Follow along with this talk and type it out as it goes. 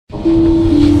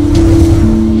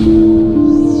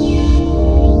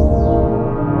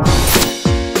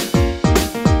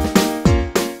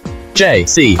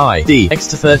JCID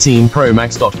X-13 Pro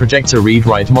Max. Projector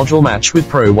read-write module match with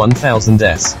Pro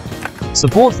 1000S.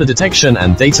 Support the detection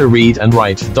and data read and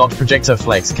write for Projector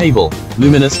flex cable,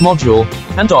 luminous module,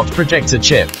 and projector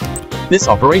chip. This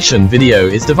operation video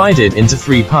is divided into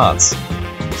 3 parts.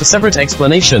 For separate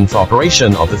explanation for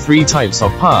operation of the 3 types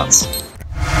of parts.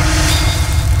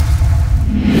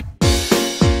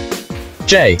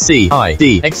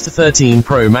 JCID X-13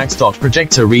 Pro Max.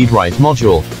 Projector read-write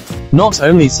module not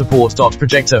only support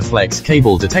Projector flex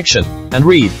cable detection and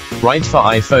read/write for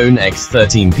iPhone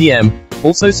X-13PM,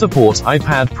 also support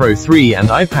iPad Pro 3 and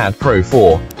iPad Pro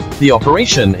 4. The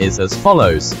operation is as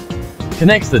follows.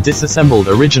 Connect the disassembled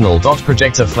original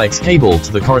Projector flex cable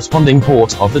to the corresponding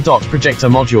port of the Projector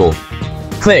module.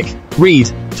 Click Read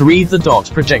to read the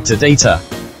Projector data.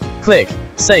 Click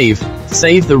Save to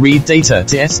save the read data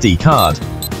to SD card.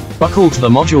 Buckle to the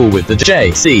module with the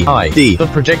JCID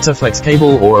Projector flex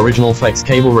cable or original flex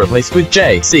cable replaced with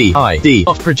JCID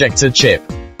Projector chip.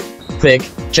 Click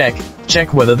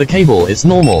Check whether the cable is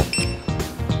normal.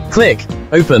 Click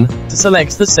Open to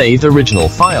select the saved original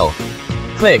file.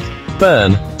 Click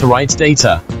Burn to write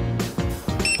data.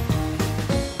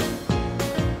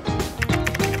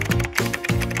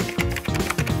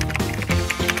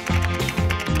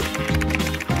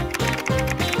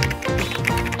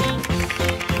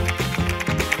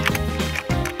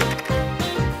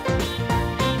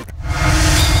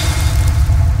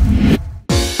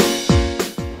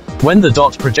 When the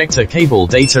Projector cable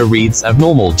data reads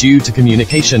abnormal due to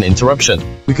communication interruption,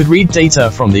 we could read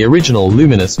data from the original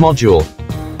luminous module.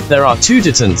 There are 2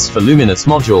 detents for luminous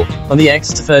module on the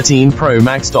X-13 Pro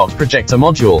Max. Projector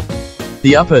module.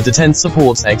 The upper detent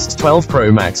supports X-12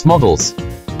 Pro Max models.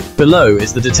 Below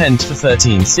is the detent for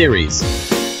 13 series.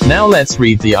 Now let's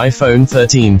read the iPhone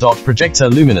 13 Projector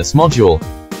luminous module.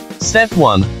 Step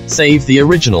 1. Save the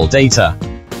original data.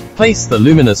 Place the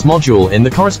luminous module in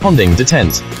the corresponding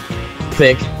detent.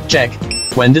 Click Check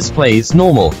when displays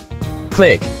normal.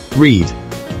 Click Read.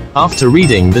 After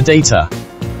reading the data,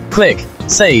 click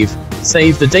Save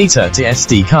the data to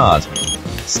SD card.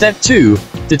 Step 2.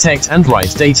 Detect and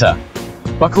write data.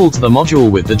 Buckle to the module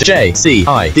with the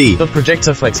JCID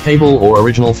Projector flex cable or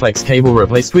original flex cable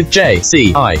replaced with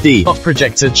JCID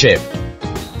Projector chip.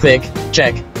 Click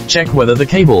Check whether the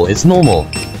cable is normal.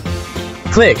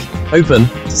 Click Open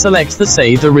to select the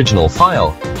saved original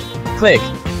file. Click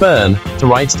Burn to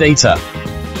write data.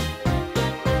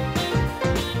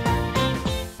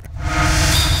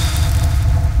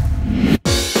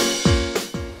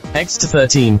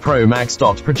 X-13 Pro Max.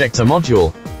 Projector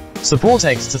module. Support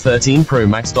X-13 Pro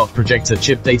Max. Projector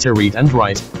chip data read and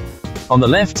write. On the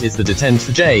left is the detent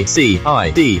for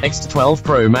JCID X-12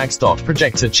 Pro Max.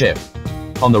 Projector chip.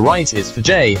 On the right is for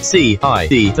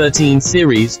JCID 13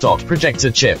 series. Projector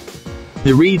chip.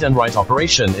 The read and write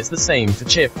operation is the same for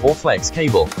chip or flex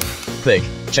cable. Click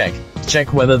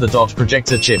Check whether the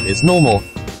Projector chip is normal.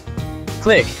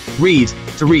 Click Read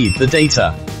to read the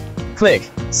data. Click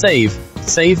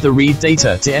Save the read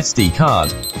data to SD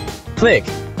card. Click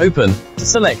Open to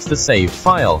select the saved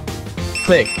file.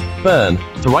 Click Burn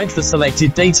to write the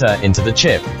selected data into the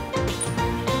chip.